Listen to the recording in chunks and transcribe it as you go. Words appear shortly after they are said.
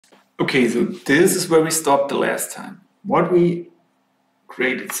Okay, so this is where we stopped the last time. What we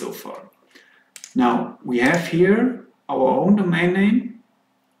created so far. Now we have here our own domain name,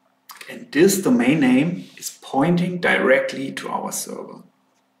 and this domain name is pointing directly to our server.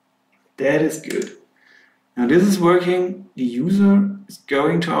 That is good. Now this is working. The user is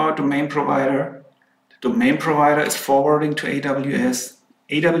going to our domain provider. The domain provider is forwarding to AWS.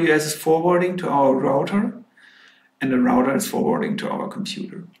 AWS is forwarding to our router, and the router is forwarding to our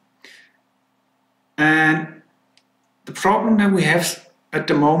computer. And the problem that we have at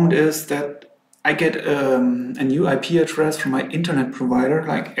the moment is that I get a new IP address from my internet provider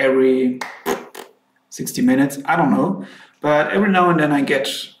like every 60 minutes, I don't know, but every now and then I get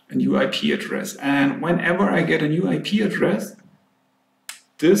a new IP address. And whenever I get a new IP address,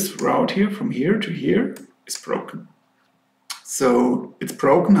 this route here from here to here is broken. So it's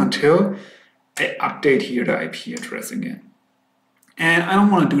broken until I update here the IP address again. And I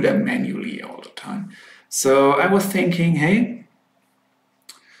don't want to do that manually all the time. So I was thinking, hey,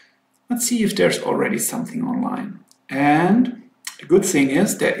 let's see if there's already something online. And the good thing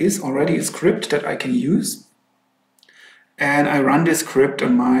is there is already a script that I can use. And I run this script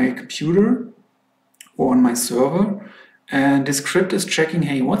on my computer or on my server. And this script is checking,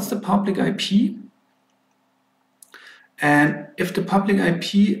 hey, what's the public IP? And if the public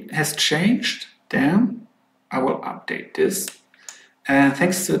IP has changed, then I will update this. And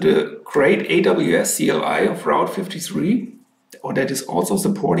thanks to the great AWS CLI of Route53, or that is also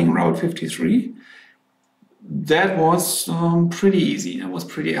supporting Route53, that was pretty easy. That was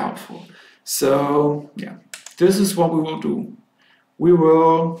pretty helpful. So yeah, this is what we will do. We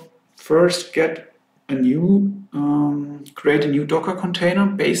will first get a new, create a new Docker container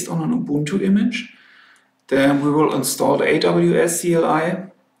based on an Ubuntu image. Then we will install the AWS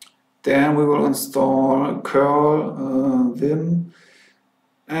CLI. Then we will install curl, vim,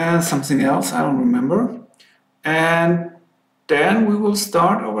 and something else, I don't remember. And then we will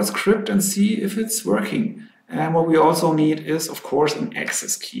start our script and see if it's working. And what we also need is, of course, an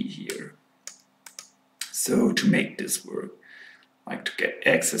access key here. So to make this work, like to get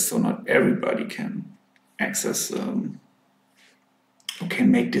access so not everybody can access, or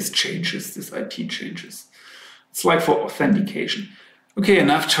can make these changes, these IP changes. It's like for authentication. Okay,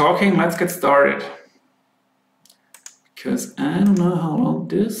 enough talking, let's get started. Because I don't know how long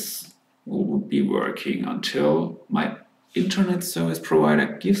this will be working until my internet service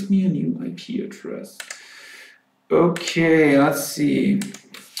provider gives me a new IP address. Okay, let's see.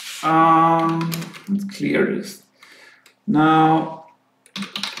 Let's clear this. Now,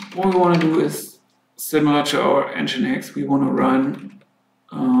 what we want to do is similar to our Nginx. We want to run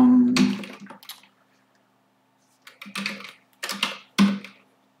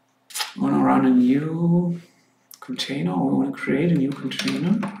a new container, or we want to create a new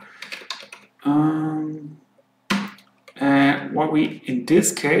container. And what we, in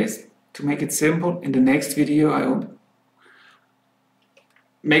this case, to make it simple, in the next video I will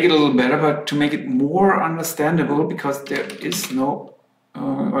make it a little better, but to make it more understandable, because there is no,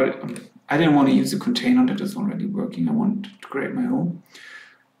 I didn't want to use a container that is already working. I want to create my own.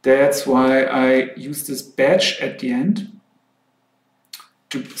 That's why I use this batch at the end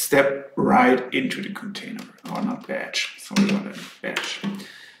to step right into the container, or not batch, sorry about that, batch.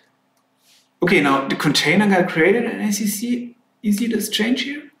 Okay, now the container got created, and as you see this change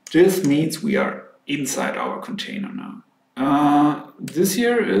here? This means we are inside our container now. This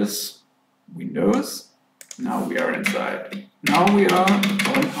here is Windows. Now we are inside. Now we are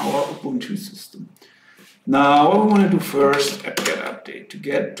on our Ubuntu system. Now what we want to do first, apt-get update, to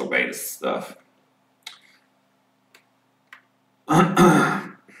get the latest stuff.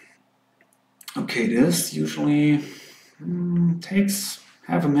 Okay, this usually takes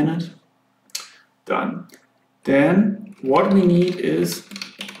half a minute. Done. Then what we need is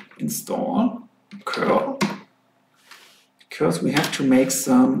install curl, because we have to make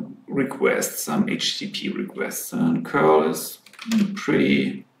some requests, some HTTP requests, and curl is a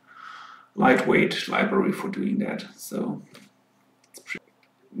pretty lightweight library for doing that. So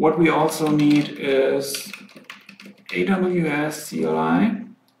what we also need is AWS CLI.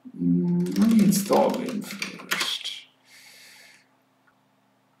 Let me install Vim first.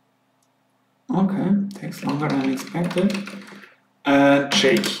 Okay, takes longer than expected.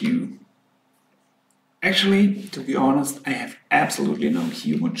 JQ. Actually, to be honest, I have absolutely no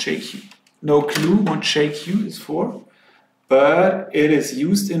clue what JQ is for, but it is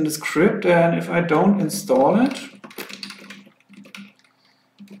used in the script, and if I don't install it,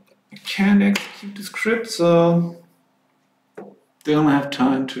 I can't execute the script, so don't have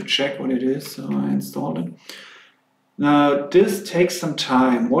time to check what it is, so I installed it. Now this takes some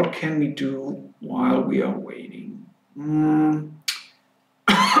time. What can we do while we are waiting?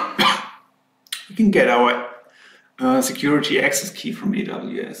 We can get our security access key from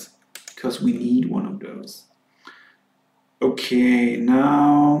AWS because we need one of those. Okay,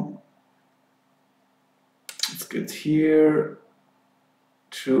 now let's get here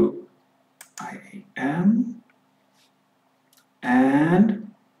to IAM and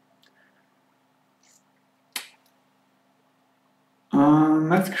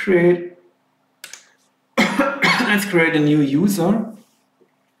let's create a new user.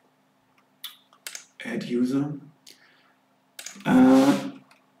 Add user.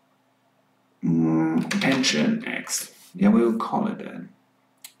 Nginx. Yeah, we will call it that.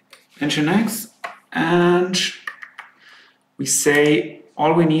 Nginx, and we say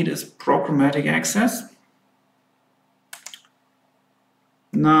all we need is programmatic access.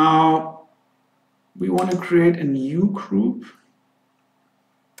 Now we want to create a new group.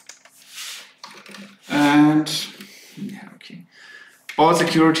 And yeah, okay. All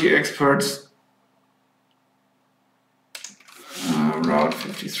security experts, Route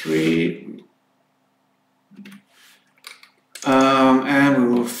 53, and we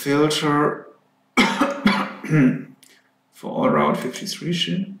will filter for all Route 53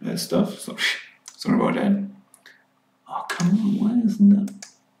 stuff. Sorry about that. Oh, come on, why isn't that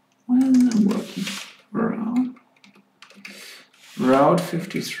working? Route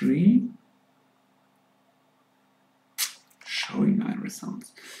 53. Showing 9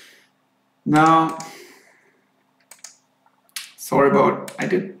 results. Now, sorry about, I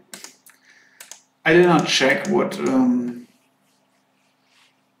did not check what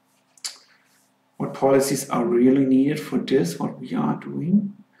policies are really needed for this, what we are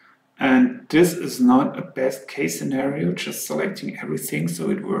doing. And this is not a best case scenario, just selecting everything so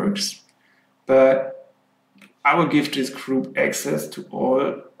it works. But I will give this group access to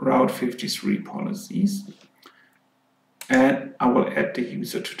all Route 53 policies. And I will add the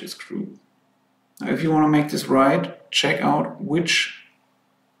user to this group. Now, if you want to make this right, check out which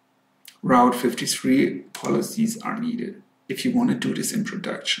Route 53 policies are needed if you want to do this in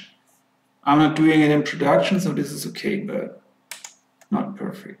production. I'm not doing it in production, so this is okay, but not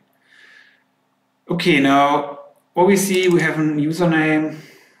perfect. Okay, now what we see, we have a username,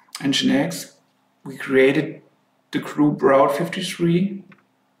 Nginx. We created the group Route 53.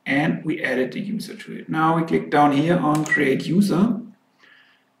 And we added the user to it. Now we click down here on create user.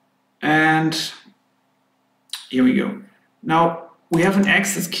 And here we go. Now we have an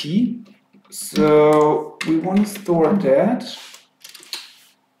access key. So we want to store that.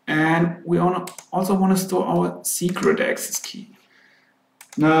 And we also want to store our secret access key.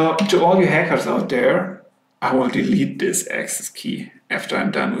 Now, to all you hackers out there, I will delete this access key after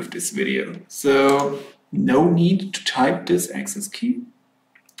I'm done with this video. So no need to type this access key.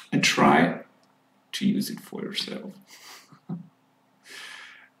 And try to use it for yourself.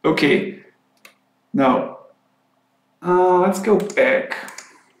 Okay, now let's go back.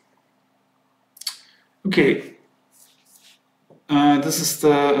 Okay, this is the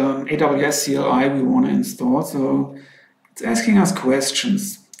AWS CLI we want to install. So it's asking us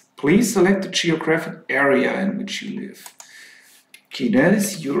questions. Please select the geographic area in which you live. Okay, that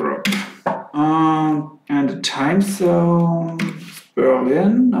is Europe. And the time zone.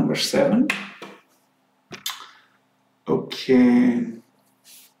 Berlin, number 7. Okay.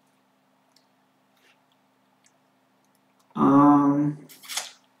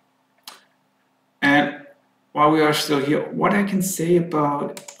 And while we are still here, what I can say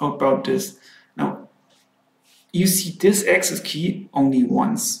about this. Now, you see this access key only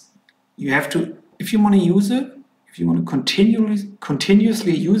once. You have to, if you want to use it, if you want to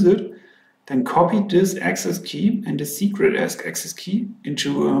continuously use it, then copy this access key and the secret access key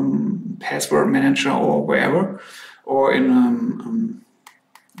into password manager or wherever, or in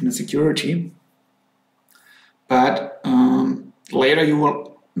a security. But later you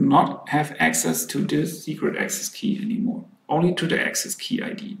will not have access to this secret access key anymore. Only to the access key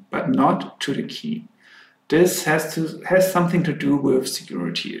ID, but not to the key. This has something to do with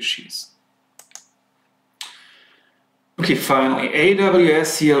security issues. Okay, finally,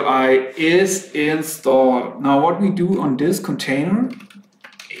 AWS CLI is installed. Now what we do on this container,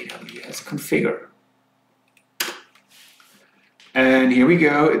 AWS configure. And here we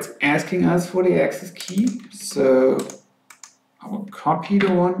go, it's asking us for the access key. So I will copy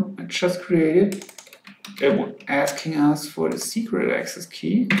the one I just created. It was asking us for the secret access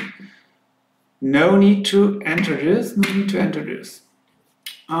key. No need to enter this, no need to enter this.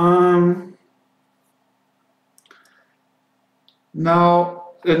 Now,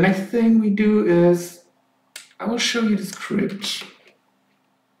 the next thing we do is I will show you the script,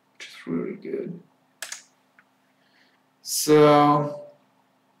 which is really good. So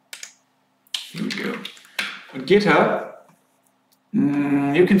here we go. On GitHub,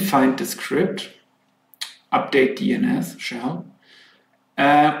 you can find the script, update DNS Shell.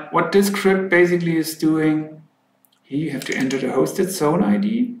 What this script basically is doing, here you have to enter the hosted zone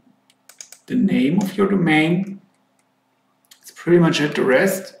ID, the name of your domain. It's pretty much it. The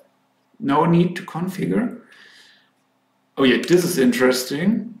rest, no need to configure. Oh yeah, this is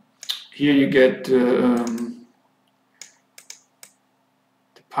interesting. Here you get the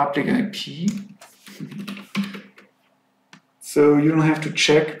public IP. So you don't have to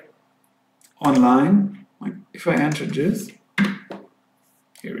check online. Like if I enter this,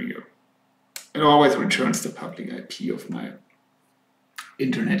 here we go. It always returns the public IP of my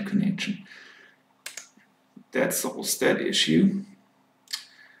internet connection. That solves that issue.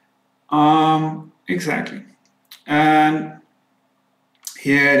 Exactly. And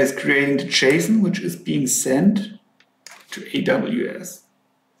here it is creating the JSON, which is being sent to AWS.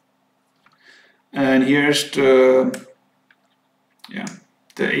 And here's the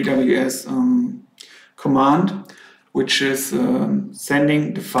AWS command, which is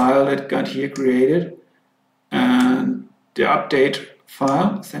sending the file that got here created and the update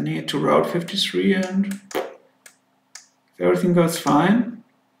file, sending it to Route53, and if everything goes fine,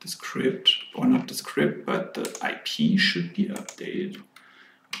 the script, or not the script, but the IP should be updated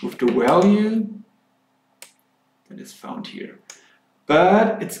with the value that is found here.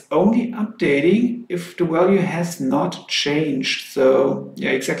 But it's only updating if the value has not changed. So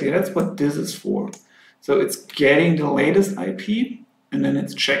yeah, exactly, that's what this is for. So it's getting the latest IP, and then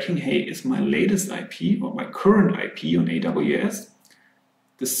it's checking, hey, is my latest IP or my current IP on AWS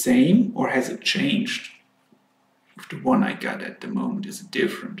the same, or has it changed? If the one I got at the moment is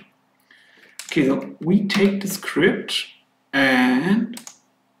different. Okay, so we take the script and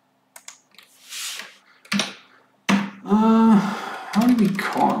how do we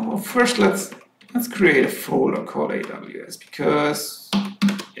call it? Well, first let's create a folder called AWS, because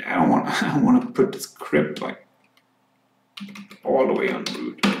yeah, I don't want to put the script like all the way on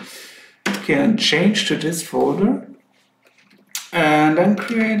root. Okay, and change to this folder, and then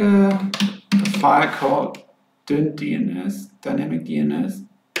create a file called dyndns, dynamic DNS,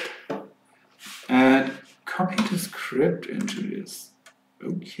 and copy the script into this.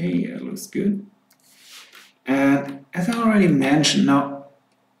 Okay, that looks good. And as I already mentioned, now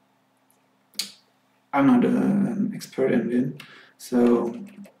I'm not an expert in Vim, so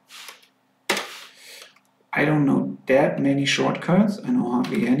I don't know that many shortcuts. I know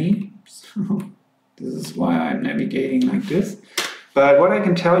hardly any, so this is why I'm navigating like this. But what I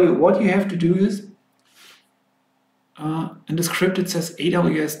can tell you, what you have to do is, in the script it says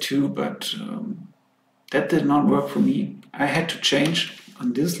AWS 2, but that did not work for me. I had to change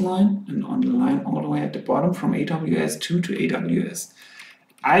on this line and on the line all the way at the bottom from AWS 2 to AWS.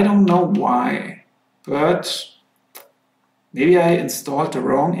 I don't know why, but maybe I installed the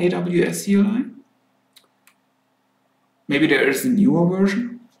wrong AWS CLI. Maybe there is a newer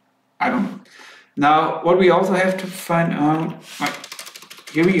version. I don't know. Now, what we also have to find out,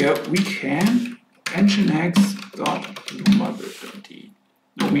 here we go, we can nginx.mother.d.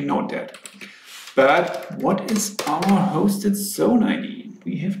 No, we know that. But what is our hosted zone ID?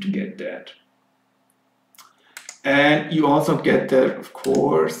 We have to get that. And you also get that, of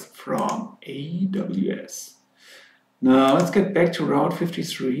course, from AWS. Now, let's get back to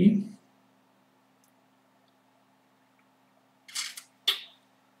Route53.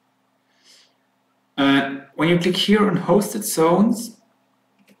 And when you click here on hosted zones,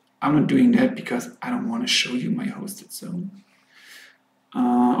 I'm not doing that because I don't want to show you my hosted zone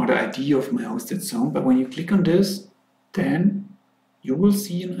or the ID of my hosted zone. But when you click on this, then you will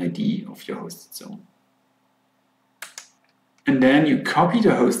see an ID of your hosted zone. And then you copy the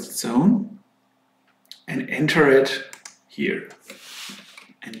hosted zone and enter it here.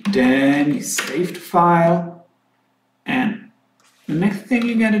 And then you save the file. And the next thing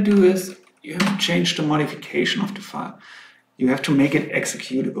you gotta do is you have to change the modification of the file. You have to make it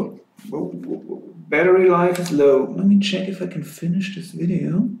executable. Whoa, whoa, whoa. Battery life is low. Let me check if I can finish this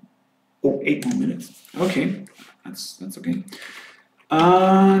video. Oh, 8 more minutes. Okay, that's okay.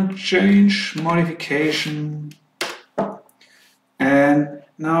 Change modification. And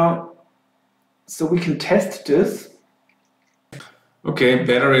now, so we can test this. Okay,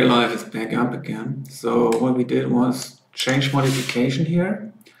 battery life is back up again. So what we did was change modification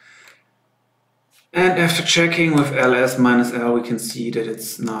here. And after checking with ls-l, we can see that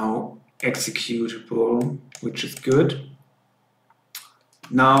it's now executable, which is good.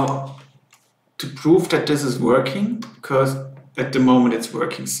 Now, to prove that this is working, because at the moment it's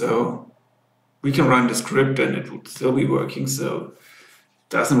working, so we can run the script and it would still be working, so it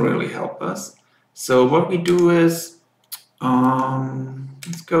doesn't really help us. So what we do is,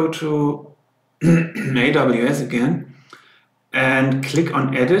 let's go to AWS again and click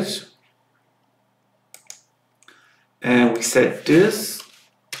on Edit. And we set this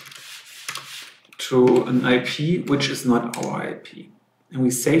to an IP which is not our IP. And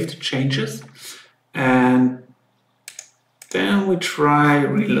we save the changes. And then we try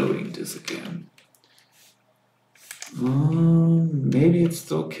reloading this again. Maybe it's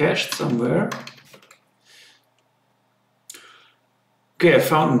still cached somewhere. Okay, I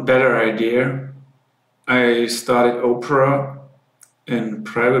found a better idea. I started Opera in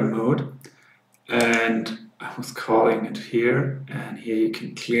private mode and I was calling it here, and here you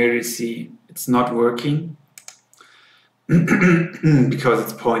can clearly see it's not working because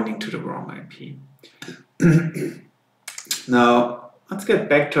it's pointing to the wrong IP. Now, let's get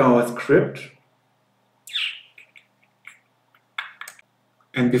back to our script.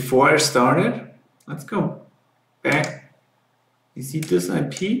 And before I started, let's go back. You see this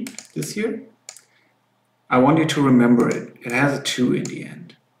IP, this here? I want you to remember it. It has a 2 in the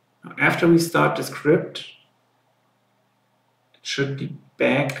end. Now, after we start the script, it should be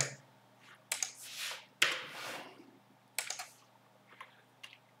back.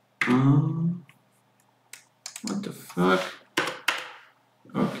 What the fuck?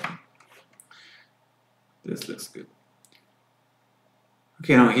 Okay. This looks good.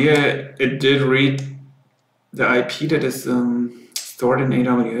 Okay, now here it did read the IP that is stored in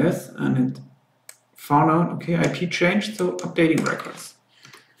AWS, and it found out, okay, IP changed, so updating records.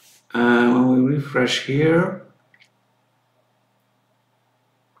 When we refresh here,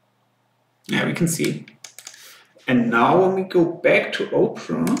 yeah, we can see. And now when we go back to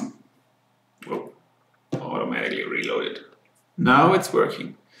Opera, whoa, automatically reloaded. Now it's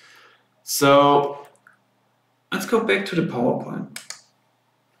working. So let's go back to the PowerPoint.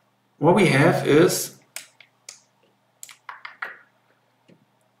 What we have is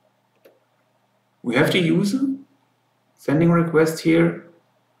we have the user sending a request here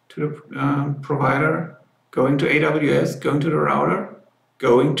to the provider, going to AWS, going to the router,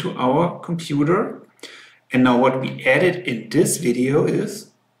 going to our computer. And now what we added in this video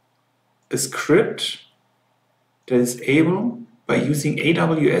is a script that is able, by using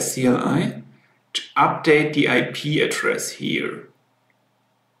AWS CLI, to update the IP address here.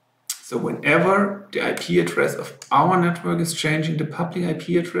 So whenever the IP address of our network is changing the public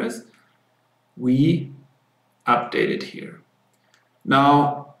IP address, we update it here.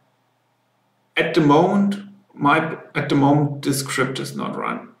 Now, at the moment, this script is not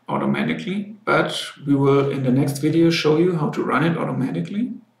run automatically, but we will in the next video show you how to run it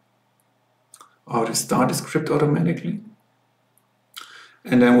automatically, or how to start the script automatically.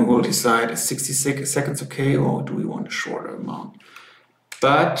 And then we will decide, is 60 seconds okay, or do we want a shorter amount?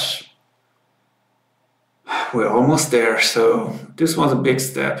 But we're almost there, so this was a big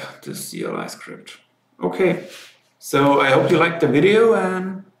step, this CLI script. Okay, so I hope you liked the video,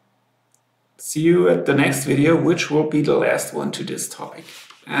 and see you at the next video, which will be the last one to this topic.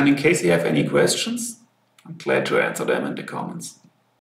 And in case you have any questions, I'm glad to answer them in the comments.